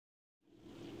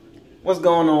What's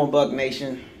going on, Buck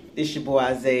Nation? This your boy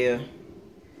Isaiah,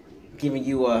 giving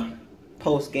you a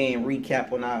post-game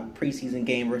recap on our preseason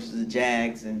game versus the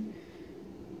Jags, and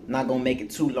I'm not gonna make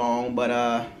it too long, but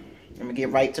I'm gonna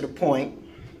get right to the point.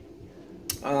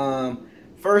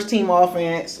 First team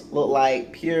offense looked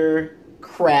like pure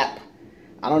crap.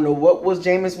 I don't know what was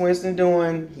Jameis Winston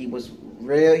doing. He was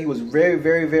very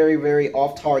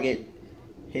off target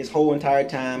his whole entire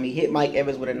time. He hit Mike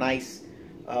Evans with a nice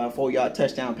 4-yard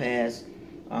touchdown pass.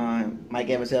 Mike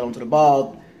Evans held onto the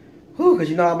ball. Because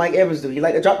you know how Mike Evans do. He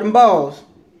like to drop them balls.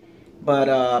 But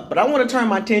I want to turn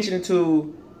my attention to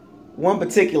one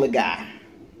particular guy.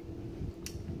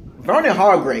 Vernon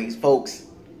Hargreaves, folks.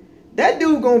 That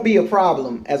dude going to be a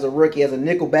problem as a rookie, as a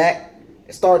nickelback.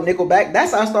 Starting nickelback.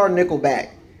 That's our starting nickelback.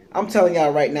 I'm telling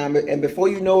y'all right now. And before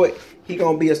you know it, he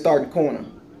going to be a starting corner.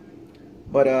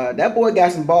 But that boy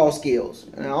got some ball skills.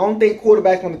 And I don't think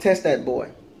quarterback's going to test that boy.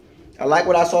 I like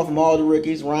what I saw from all the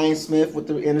rookies. Ryan Smith with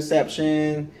the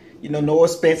interception. You know, Noah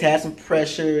Spence had some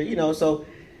pressure. You know, so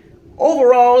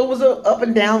overall, it was an up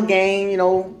and down game. You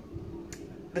know,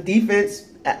 the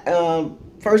defense,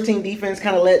 first team defense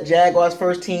kind of let Jaguars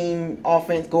first team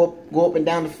offense go up and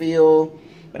down the field.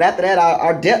 But after that,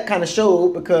 our depth kind of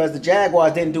showed because the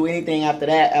Jaguars didn't do anything after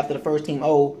that. After the first team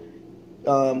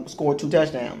scored 2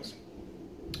 touchdowns.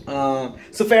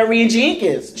 Safarian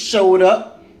Jenkins showed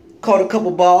up, caught a couple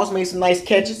balls, made some nice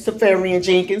catches. Safarian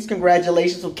Jenkins,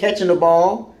 congratulations for catching the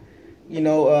ball. You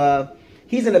know,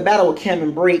 he's in a battle with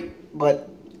Cameron Brate, but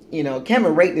you know,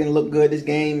 Cameron Brate didn't look good this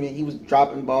game. He was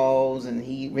dropping balls, and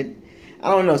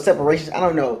I don't know, separations. I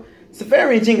don't know.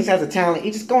 Safarian Jenkins has a talent.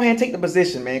 He just go ahead and take the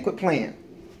position, man. Quit playing.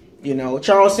 You know,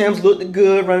 Charles Sims looked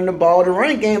good running the ball. The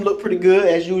running game looked pretty good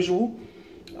as usual.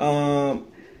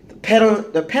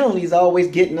 The penalties always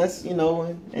getting us, you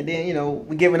know, and then you know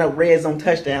we're giving up red zone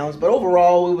touchdowns. But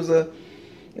overall, it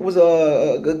was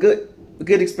a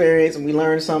good experience, and we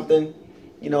learned something,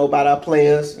 you know, about our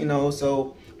players, you know.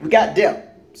 So we got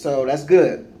depth, so that's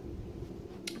good.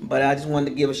 But I just wanted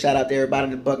to give a shout out to everybody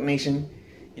in the Buck Nation.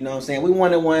 You know what I'm saying? We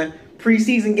won and won.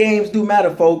 Preseason games do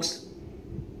matter, folks.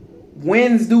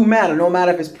 Wins do matter, no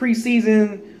matter if it's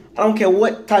preseason. I don't care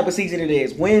what type of season it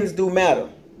is. Wins do matter.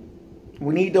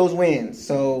 We need those wins.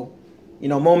 So, you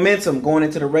know, momentum going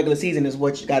into the regular season is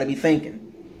what you got to be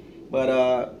thinking. But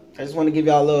I just want to give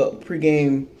y'all a little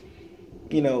pregame,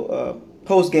 you know,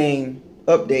 post-game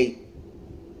update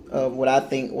of what I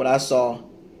think, what I saw.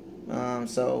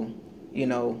 So, you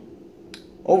know,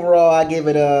 overall, I give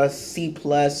it a C+,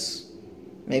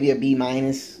 maybe a B-.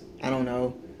 I don't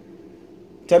know.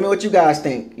 Tell me what you guys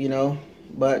think, you know.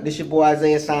 But this your boy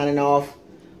Isaiah signing off.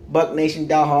 Buck Nation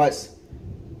diehards.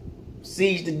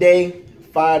 Siege the day.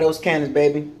 Fire those cannons,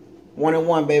 baby.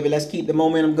 1-1, baby. Let's keep the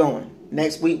momentum going.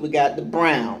 Next week, we got the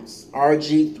Browns.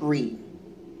 RG3.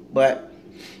 But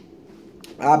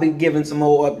I'll be giving some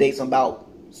more updates about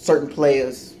certain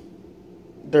players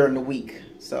during the week.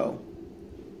 So,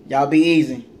 y'all be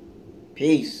easy.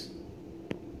 Peace.